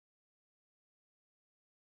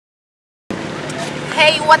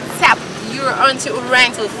Hey, what's up? You're on to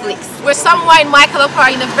Oriental Flicks. We're somewhere in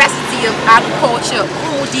Umuahia University of Agriculture,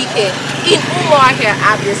 in Umuahia,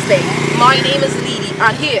 Abia State. My name is Lily,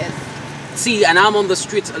 and here. See, and I'm on the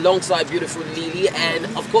streets alongside beautiful Lily, and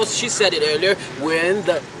of course she said it earlier, we're in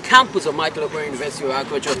the campus of Umuahia University of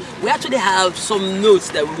Agriculture. We actually have some notes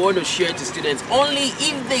that we want to share to students, only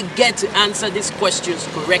if they get to answer these questions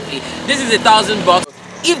correctly. This is $1,000.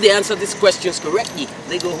 If they answer these questions correctly,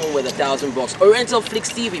 they go home with $1,000. Oriental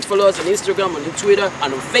Flicks TV, follow us on Instagram, on Twitter,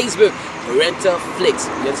 and on Facebook. Oriental Flicks.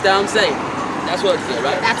 You understand what I'm saying? That's what's there,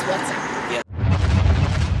 right? That's what's up. Yeah.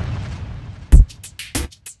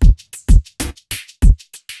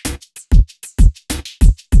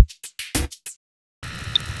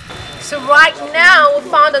 So right now we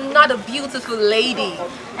found another beautiful lady,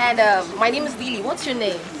 and my name is Lily. What's your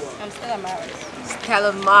name? I'm Stella Maris.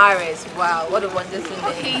 Stella Maris. Wow, what a wonderful name.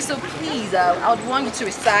 Okay, so please, I would want you to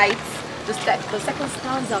recite the second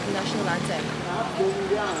stanza of the national anthem.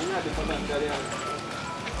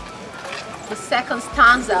 The second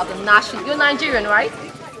stanza of the national. You're Nigerian, right?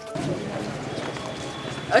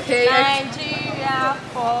 Okay. Nigeria,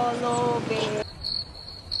 follow me.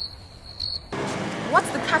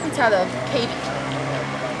 What's the capital of Katy?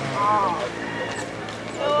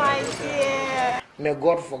 No idea. May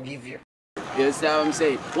God forgive you. You understand what I'm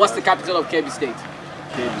saying? What's the capital of Kebbi State?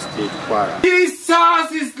 Kebbi State, Kwara.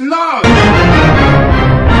 Jesus is Lord!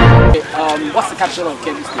 Okay, what's the capital of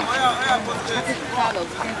Kebbi State? Capital of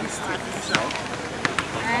Kebbi State.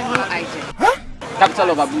 I have no idea. Capital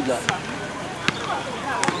of Abuja.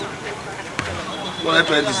 What am I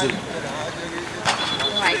trying to say?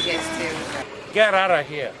 No idea still. Get out of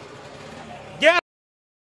here.